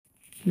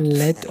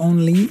Let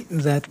only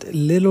that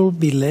little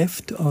be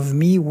left of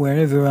me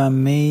wherever I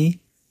may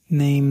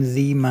name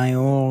thee my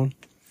all.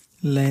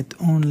 Let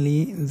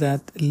only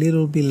that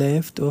little be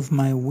left of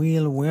my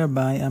will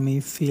whereby I may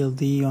feel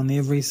thee on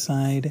every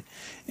side,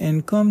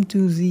 and come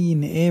to thee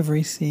in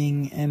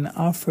everything, and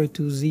offer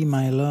to thee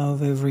my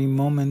love every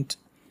moment.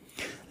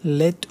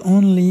 Let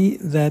only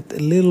that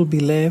little be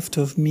left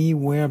of me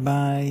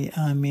whereby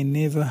I may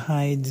never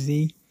hide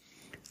thee.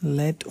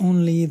 Let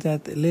only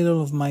that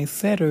little of my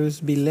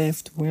fetters be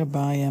left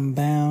whereby I am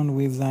bound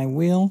with thy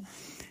will,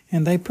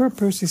 and thy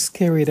purpose is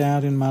carried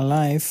out in my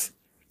life,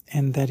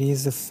 and that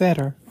is the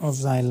fetter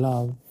of thy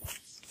love.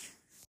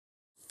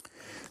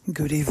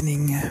 Good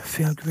evening,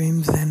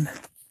 pilgrims and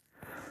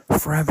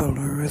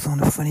travelers on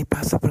the funny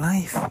path of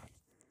life.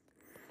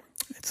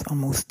 It's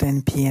almost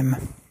 10 p.m.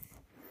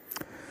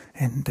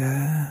 and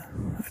I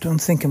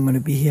don't think I'm going to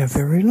be here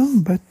very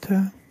long, but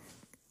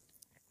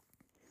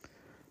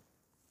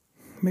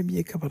maybe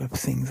a couple of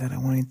things that I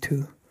wanted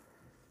to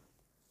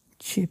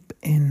chip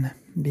in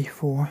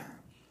before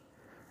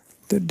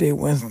the day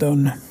was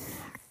done.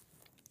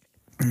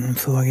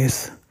 So I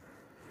guess,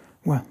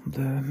 well, the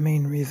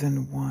main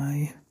reason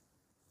why,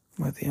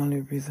 well, the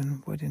only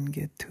reason why I didn't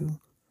get to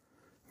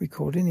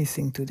record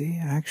anything today,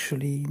 I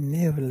actually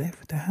never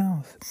left the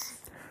house.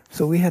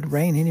 So we had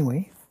rain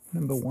anyway,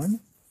 number one,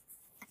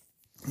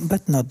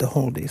 but not the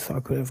whole day, so I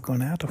could have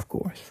gone out, of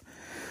course.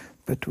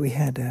 But we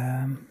had,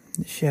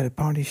 she had a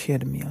party, she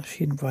had a meal,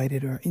 she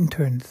invited her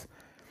interns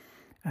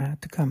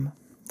to come,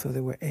 so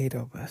there were 8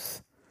 of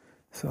us.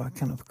 So I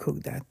kind of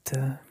cooked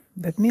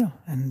that meal,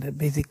 and that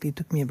basically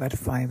took me about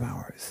 5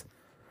 hours,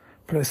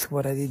 plus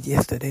what I did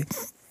yesterday,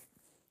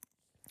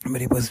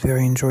 but it was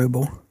very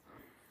enjoyable.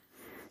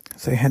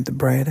 So I had the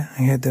bread,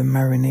 I had the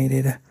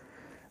marinated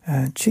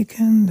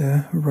chicken,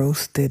 the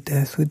roasted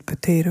sweet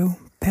potato,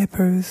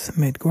 peppers, I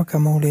made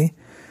guacamole,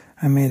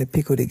 I made a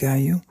pico de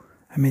gallo,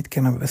 I made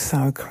kind of a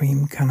sour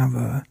cream, kind of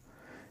a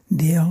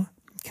deal,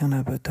 kind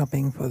of a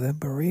topping for the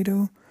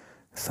burrito,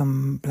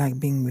 some black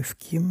bean with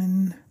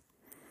cumin,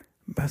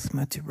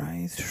 basmati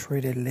rice,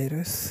 shredded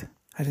lettuce.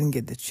 I didn't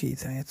get the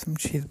cheese, I had some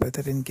cheese but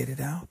I didn't get it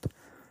out.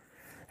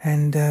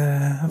 And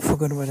I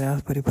forgot what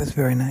else, but it was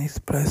very nice.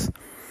 Plus,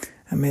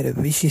 I made a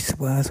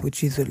vichyssoise,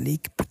 which is a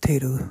leek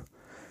potato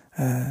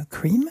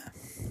cream.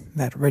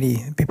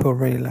 People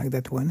really like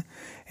that one.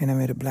 And I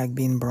made a black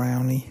bean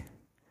brownie.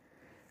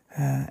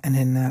 And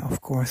then,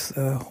 of course,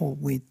 whole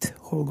wheat,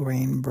 whole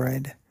grain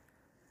bread.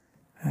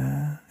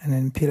 And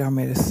then Pilar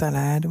made a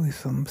salad with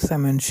some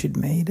salmon she'd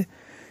made.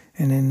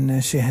 And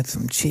then she had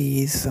some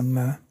cheese,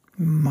 some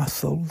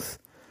mussels,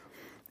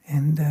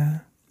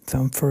 and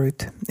some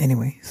fruit.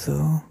 Anyway,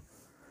 so,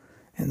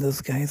 and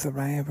those guys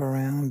arrived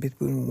around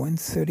between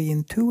 1:30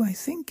 and 2, I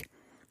think,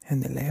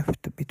 and they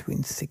left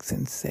between 6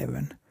 and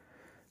 7.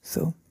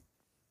 So,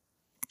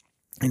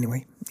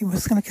 anyway, it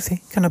was kind of, like I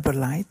say, kind of a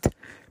light.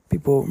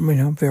 People,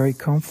 very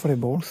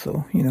comfortable.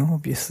 So,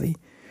 obviously,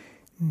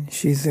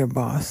 she's their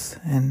boss,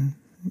 and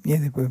yeah,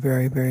 they were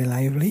very, very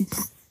lively.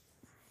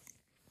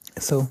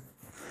 So,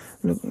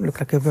 looked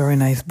like a very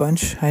nice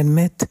bunch. I had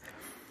met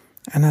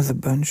another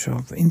bunch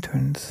of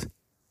interns.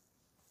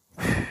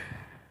 I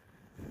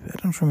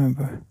don't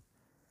remember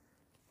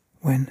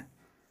when.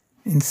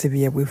 In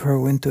Sevilla with her,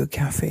 went to a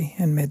cafe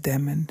and met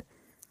them, and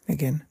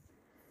again,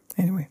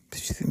 anyway,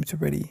 she seems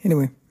ready.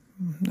 Anyway,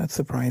 not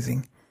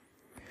surprising.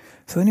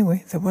 So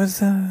anyway, that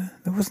was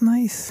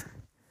nice.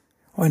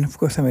 Oh, and of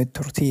course I made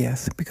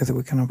tortillas because they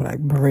were kind of like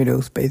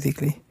burritos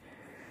basically.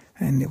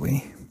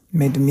 Anyway,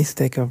 made the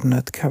mistake of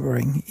not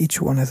covering each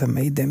one as I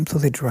made them, so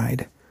they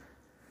dried,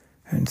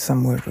 and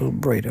some were a little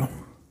brittle.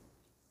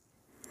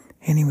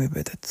 Anyway,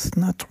 but that's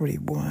not really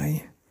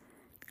why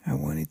I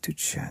wanted to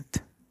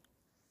chat.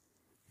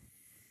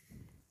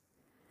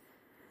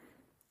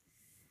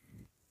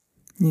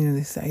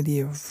 This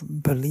idea of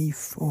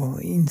belief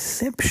or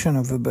inception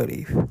of a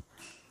belief.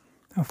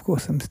 Of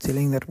course, I'm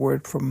stealing that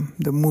word from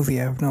the movie.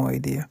 I have no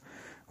idea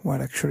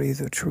what actually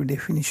the true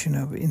definition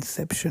of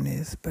inception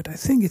is, but I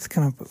think it's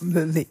kind of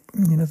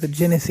the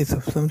genesis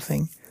of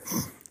something.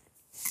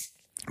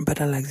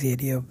 But I like the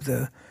idea of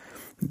the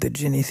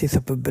genesis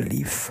of a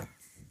belief.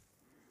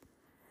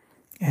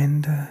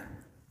 And I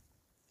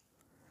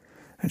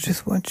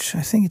just watched,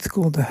 I think it's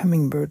called The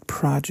Hummingbird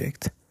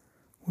Project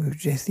with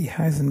Jesse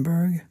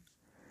Eisenberg.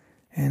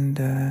 And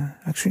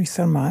actually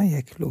Salma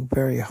Hayek looked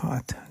very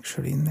hot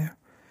actually in there.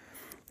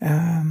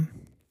 I'm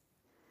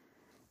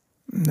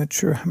not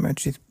sure how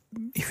much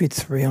if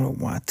it's real or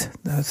what.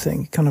 That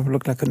thing kind of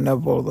looked like a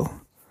novel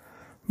though.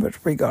 But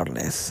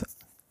regardless,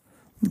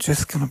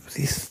 just kind of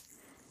this,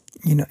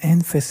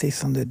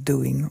 emphasis on the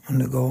doing, on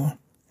the goal,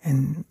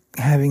 and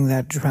having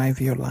that drive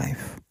your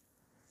life.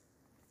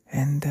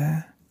 And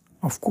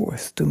of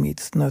course, to me,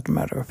 it's not a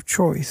matter of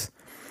choice,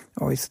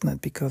 or it's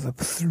not because of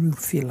through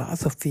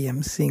philosophy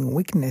I'm seeing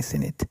weakness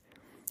in it.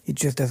 It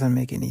just doesn't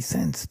make any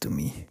sense to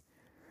me.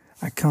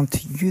 I can't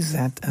use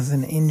that as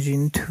an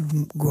engine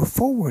to go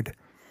forward.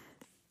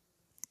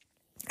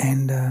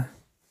 And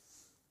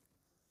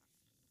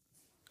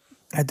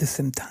at the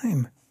same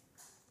time,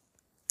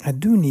 I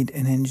do need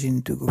an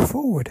engine to go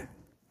forward.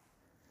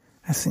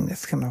 I think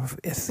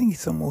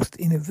it's almost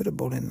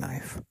inevitable in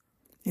life.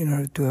 In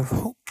order to have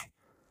hope,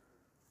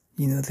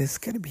 there's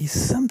got to be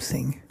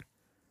something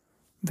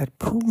that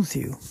pulls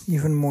you,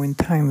 even more in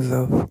times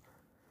of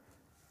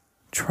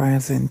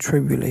trials and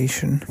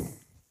tribulation.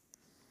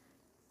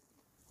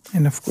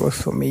 And of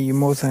course, for me, you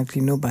most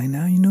likely know by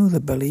now, the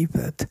belief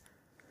that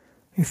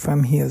if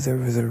I'm here,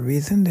 there is a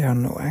reason, there are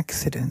no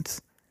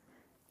accidents.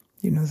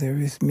 There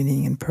is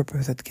meaning and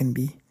purpose that can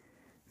be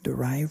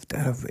derived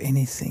out of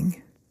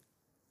anything.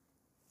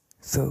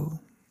 So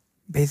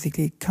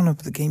basically, kind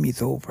of the game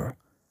is over.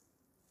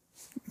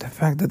 The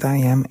fact that I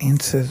am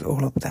answers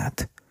all of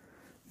that.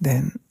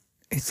 Then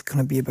it's going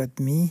to be about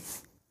me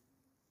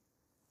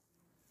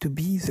to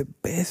be the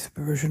best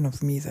version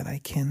of me that I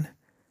can,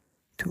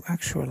 to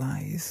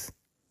actualize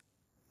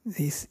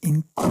this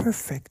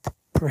imperfect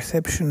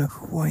perception of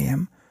who I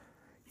am,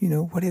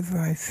 whatever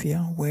I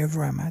feel,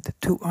 wherever I'm at,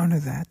 to honor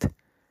that.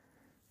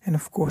 And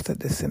of course, at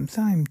the same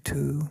time,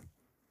 to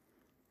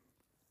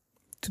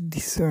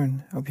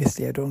discern.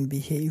 Obviously, I don't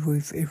behave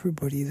with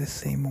everybody the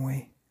same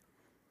way.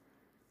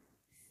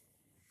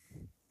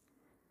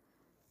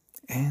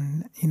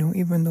 And,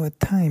 even though at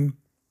times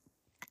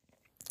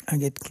I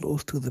get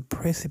close to the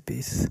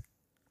precipice,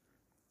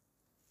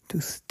 to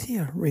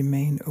still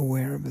remain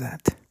aware of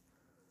that.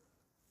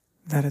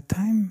 That at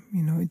times,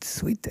 it's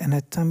sweet, and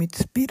at times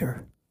it's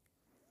bitter.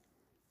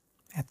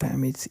 At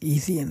times it's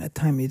easy, and at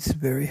times it's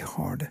very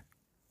hard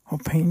or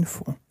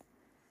painful.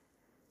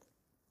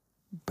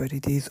 But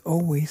it is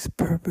always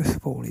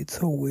purposeful. It's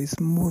always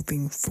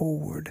moving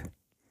forward.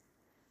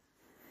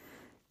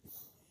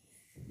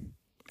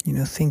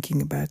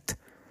 Thinking about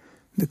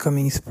the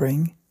coming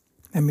spring,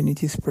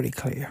 it is pretty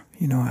clear.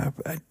 I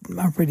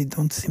really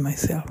don't see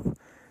myself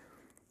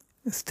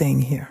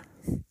staying here.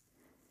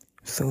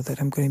 So that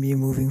I'm going to be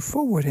moving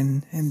forward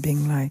and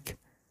being like,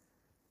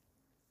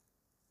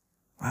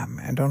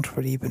 I don't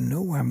really even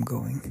know where I'm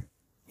going.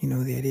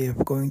 The idea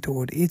of going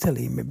toward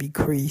Italy, maybe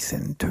Greece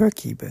and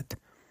Turkey, but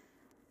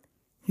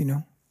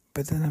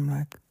then I'm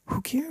like,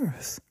 who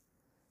cares?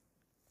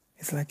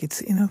 It's like it's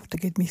enough to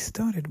get me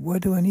started. Why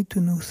do I need to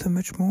know so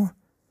much more?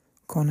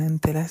 Con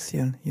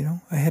antelación,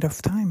 ahead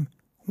of time.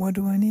 Why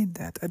do I need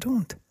that? I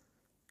don't.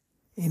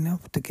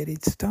 Enough to get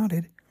it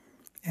started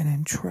and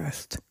then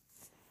trust.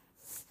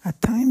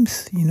 At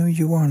times,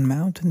 you are on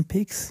mountain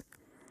peaks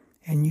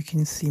and you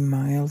can see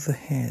miles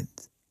ahead.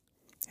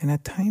 And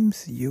at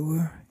times you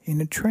are in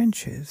the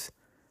trenches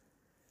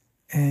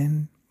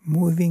and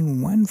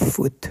moving 1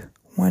 foot,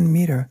 1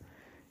 meter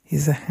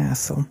is a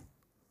hassle.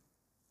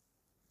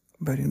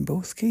 But in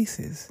both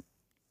cases,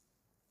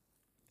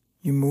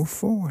 you move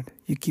forward,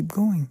 you keep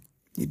going.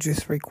 You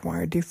just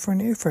require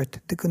different effort.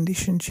 The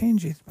condition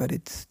changes, but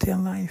it's still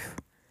life.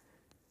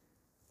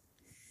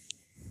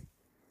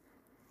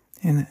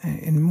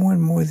 And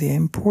more the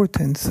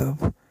importance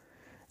of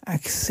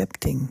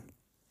accepting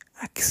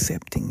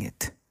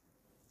it,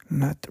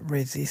 not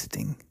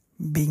resisting,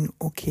 being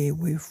okay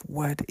with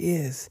what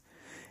is,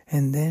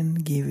 and then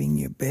giving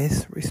your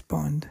best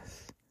response.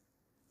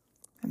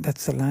 And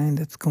that's a line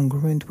that's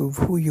congruent with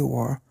who you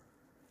are,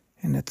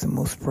 and that's the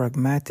most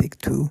pragmatic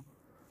to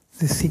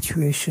the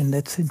situation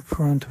that's in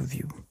front of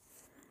you,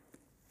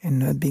 and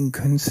not being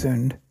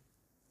concerned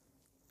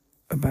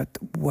about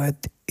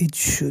what it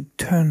should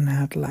turn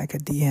out like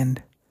at the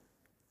end,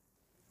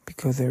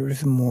 because there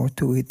is more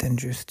to it than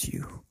just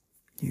you.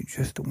 You're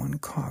just one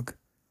cog,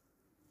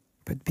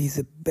 but be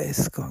the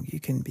best cog you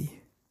can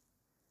be.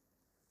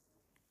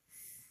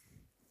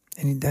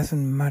 And it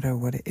doesn't matter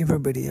what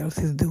everybody else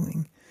is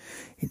doing.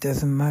 It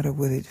doesn't matter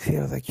whether it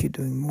feels like you're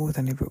doing more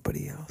than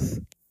everybody else.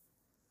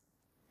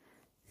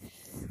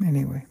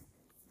 Anyway,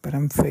 but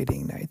I'm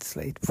fading now. It's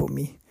late for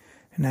me,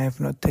 and I have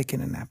not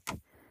taken a nap.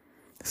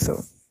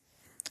 So,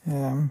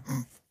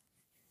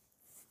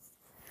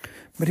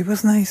 but it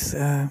was nice,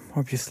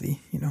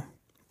 obviously,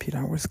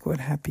 Pilar was quite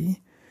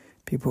happy.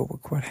 People were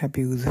quite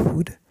happy with the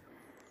food.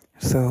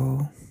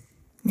 So,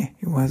 yeah,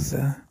 it was,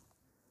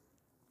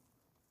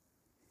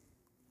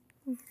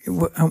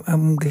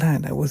 I'm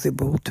glad I was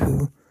able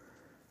to,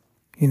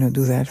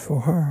 do that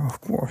for her, of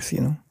course,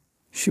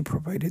 She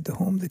provided the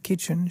home, the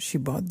kitchen, she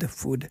bought the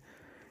food,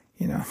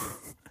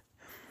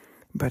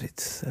 But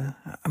it's,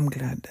 I'm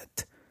glad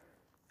that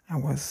I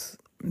was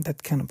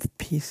that kind of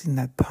piece in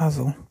that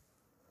puzzle,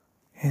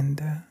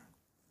 and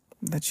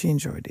that she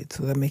enjoyed it,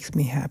 so that makes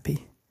me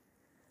happy.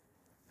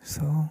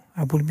 So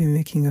I will be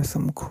making her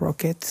some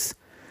croquettes,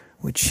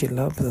 which she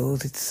loves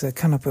those. It's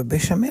kind of a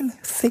bechamel,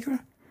 thicker.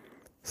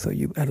 So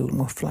you add a little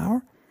more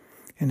flour,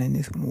 and then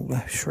this one will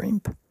have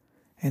shrimp,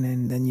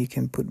 and then you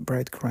can put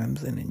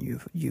breadcrumbs, and then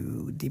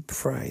you deep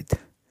fry it.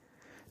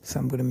 So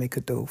I'm going to make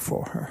a dough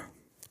for her.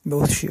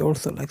 Though she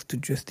also likes to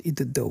just eat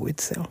the dough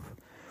itself.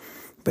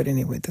 But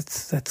anyway,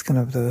 that's kind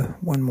of the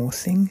one more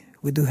thing.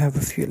 We do have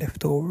a few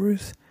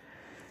leftovers,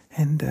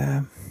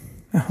 and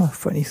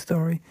funny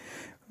story.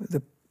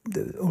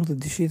 All the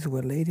dishes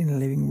were laid in the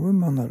living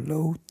room on a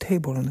low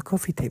table, on a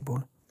coffee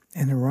table,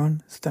 and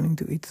Ron starting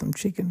to eat some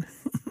chicken.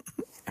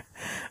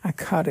 I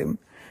caught him.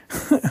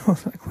 I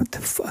was like, what the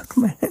fuck,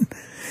 man?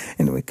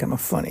 Anyway, kind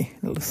of funny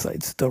little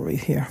side story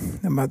here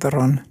about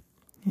Ron.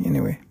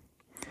 Anyway,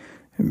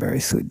 a very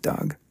sweet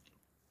dog.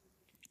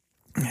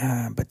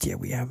 But yeah,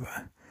 we have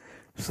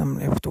some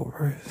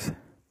leftovers.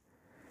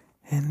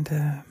 And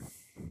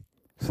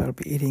so I'll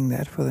be eating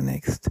that for the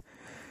next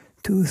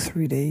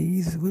 2-3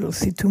 days. We'll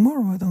see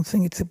tomorrow. I don't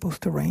think it's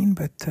supposed to rain,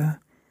 but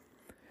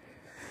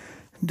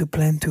do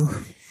plan to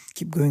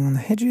keep going on the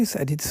hedges.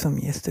 I did some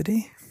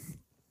yesterday.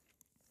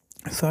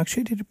 So I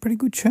actually did a pretty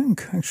good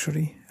chunk,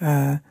 actually.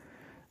 I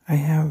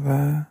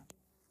have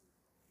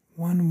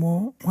one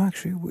more. Well,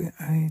 actually,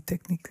 I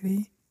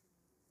technically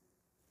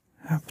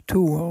have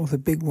 2, well, the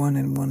big one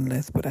and one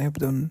less, but I have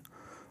done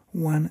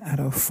 1 out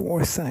of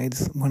 4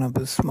 sides, one of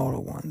the smaller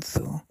ones,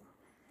 so.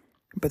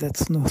 But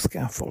that's no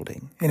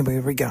scaffolding. Anyway,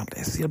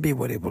 regardless, it'll be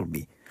what it will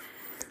be.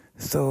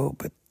 So,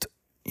 but,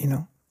 you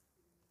know,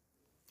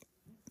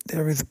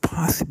 there is a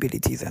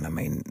possibility that I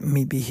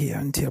may be here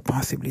until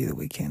possibly the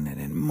weekend, and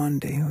then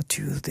Monday or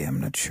Tuesday, I'm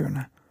not sure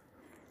now.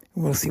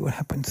 We'll see what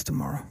happens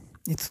tomorrow.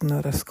 It's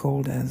not as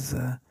cold as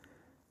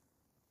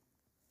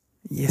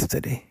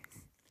yesterday.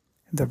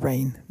 The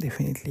rain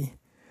definitely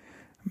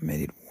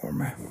made it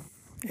warmer.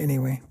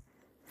 Anyway,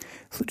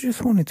 so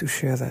just wanted to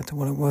share that.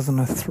 When I was on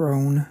a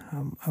throne,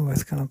 I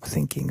was kind of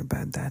thinking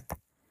about that.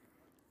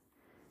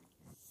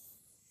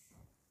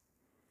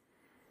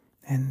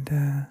 And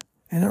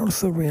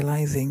also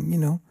realizing, you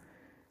know,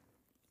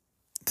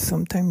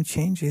 sometimes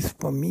changes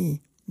for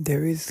me.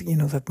 There is, you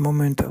know, that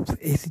moment of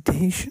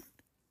hesitation,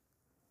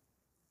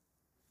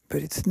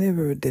 but it's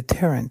never a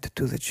deterrent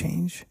to the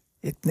change.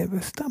 It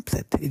never stops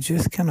it. It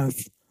just kind of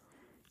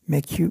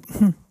make you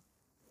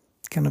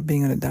kind of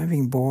being on a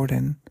diving board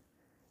and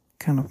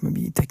kind of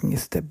maybe taking a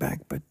step back,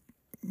 but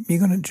you're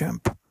going to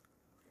jump.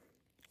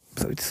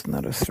 So it's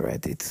not a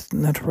threat. It's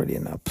not really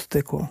an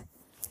obstacle.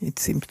 It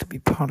seems to be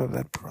part of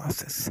that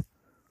process.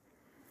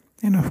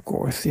 And of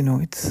course, you know,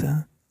 it's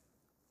kind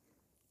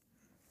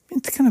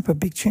of a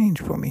big change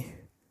for me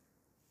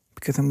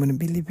because I'm going to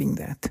be leaving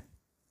that.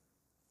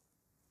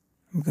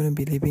 I'm going to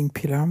be leaving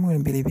Pilar. I'm going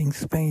to be leaving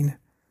Spain.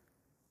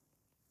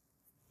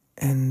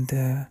 And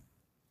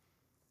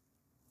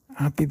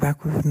I'll be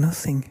back with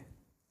nothing.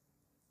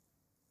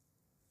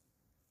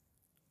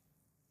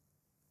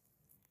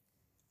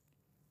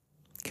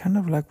 Kind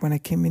of like when I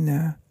came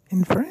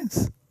in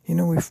France, you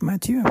know, with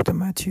Matthew, after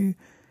Matthew.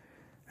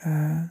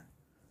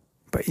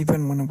 But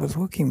even when I was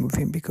working with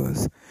him,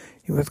 because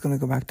he was going to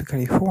go back to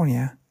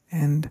California,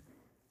 and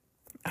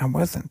I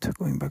wasn't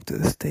going back to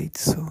the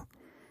States, so.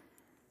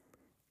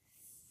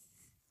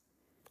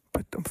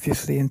 But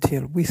obviously,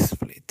 until we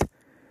split,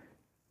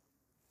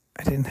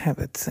 I didn't have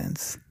that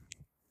sense.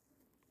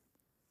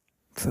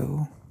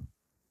 So,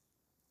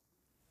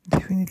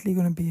 definitely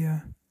going to be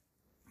a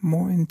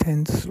more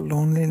intense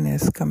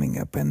loneliness coming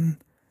up, and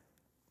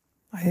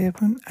I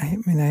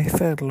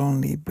felt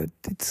lonely, but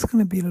it's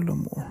going to be a little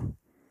more.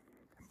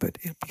 But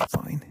it'll be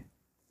fine.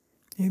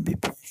 It'll be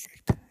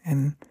perfect.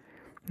 And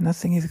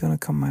nothing is going to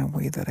come my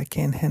way that I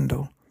can't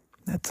handle.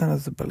 That's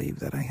another belief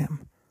that I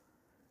am.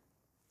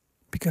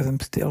 Because I'm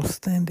still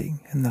standing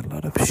and a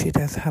lot of shit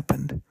has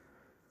happened.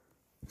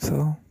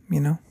 So,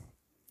 you know,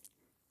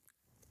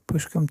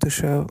 push come to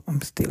shove, I'm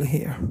still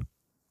here.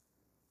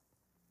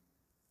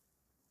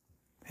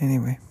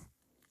 Anyway,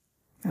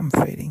 I'm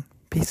fading.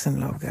 Peace and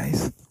love,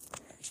 guys.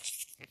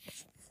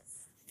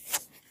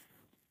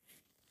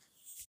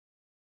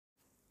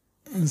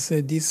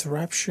 The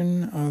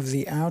disruption of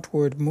the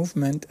outward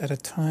movement at a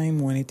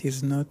time when it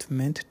is not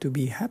meant to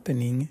be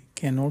happening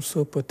can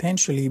also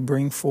potentially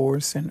bring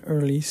forth an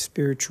early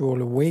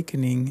spiritual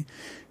awakening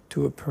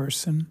to a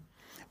person.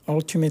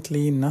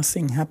 Ultimately,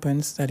 nothing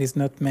happens that is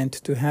not meant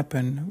to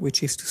happen,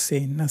 which is to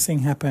say, nothing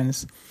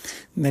happens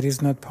that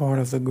is not part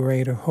of the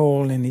greater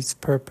whole and its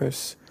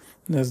purpose.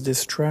 Thus,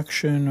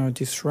 destruction or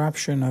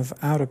disruption of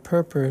outer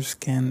purpose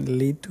can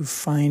lead to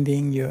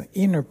finding your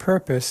inner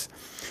purpose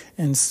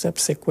and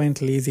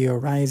subsequently the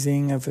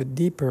arising of a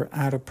deeper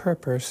outer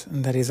purpose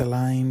that is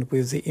aligned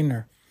with the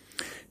inner.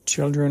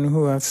 Children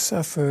who have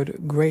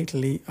suffered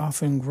greatly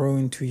often grow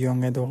into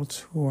young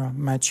adults who are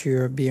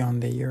mature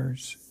beyond their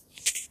years.